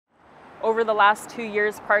Over the last 2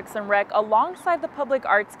 years, Parks and Rec, alongside the Public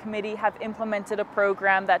Arts Committee, have implemented a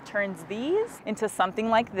program that turns these into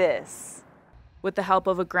something like this. With the help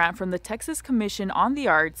of a grant from the Texas Commission on the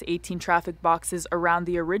Arts, 18 traffic boxes around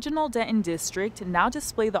the original Denton District now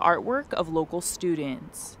display the artwork of local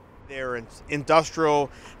students. They're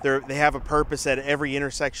industrial, they have a purpose at every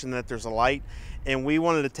intersection that there's a light, and we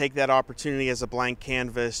wanted to take that opportunity as a blank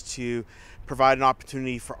canvas to provide an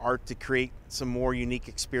opportunity for art to create some more unique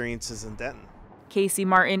experiences in Denton. Casey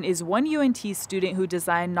Martin is one UNT student who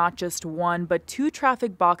designed not just one, but 2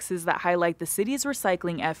 traffic boxes that highlight the city's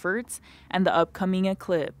recycling efforts and the upcoming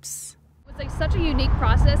eclipse. It was like such a unique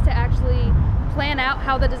process to actually plan out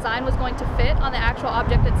how the design was going to fit on the actual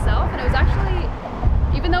object itself, and it was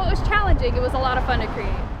actually, even though it was challenging, it was a lot of fun to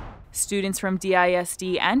create. Students from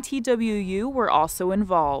DISD and TWU were also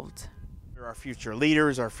involved. Our future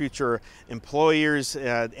leaders, our future employers,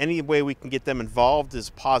 any way we can get them involved is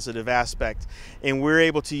a positive aspect. And we're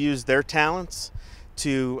able to use their talents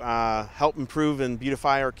to help improve and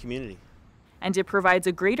beautify our community. And it provides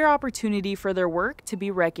a greater opportunity for their work to be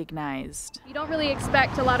recognized. You don't really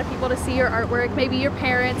expect a lot of people to see your artwork, maybe your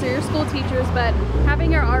parents or your school teachers, but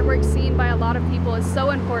having your artwork seen by a lot of people is so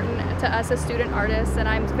important to us as student artists, and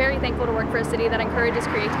I'm very thankful to work for a city that encourages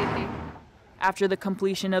creativity. After the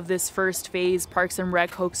completion of this first phase, Parks and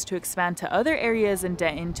Rec hopes to expand to other areas in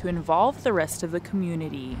Denton to involve the rest of the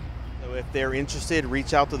community. So if they're interested,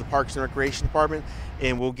 reach out to the Parks and Recreation Department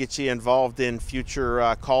and we'll get you involved in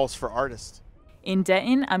future calls for artists. In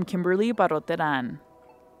Denton, I'm Kimberly Barroteran.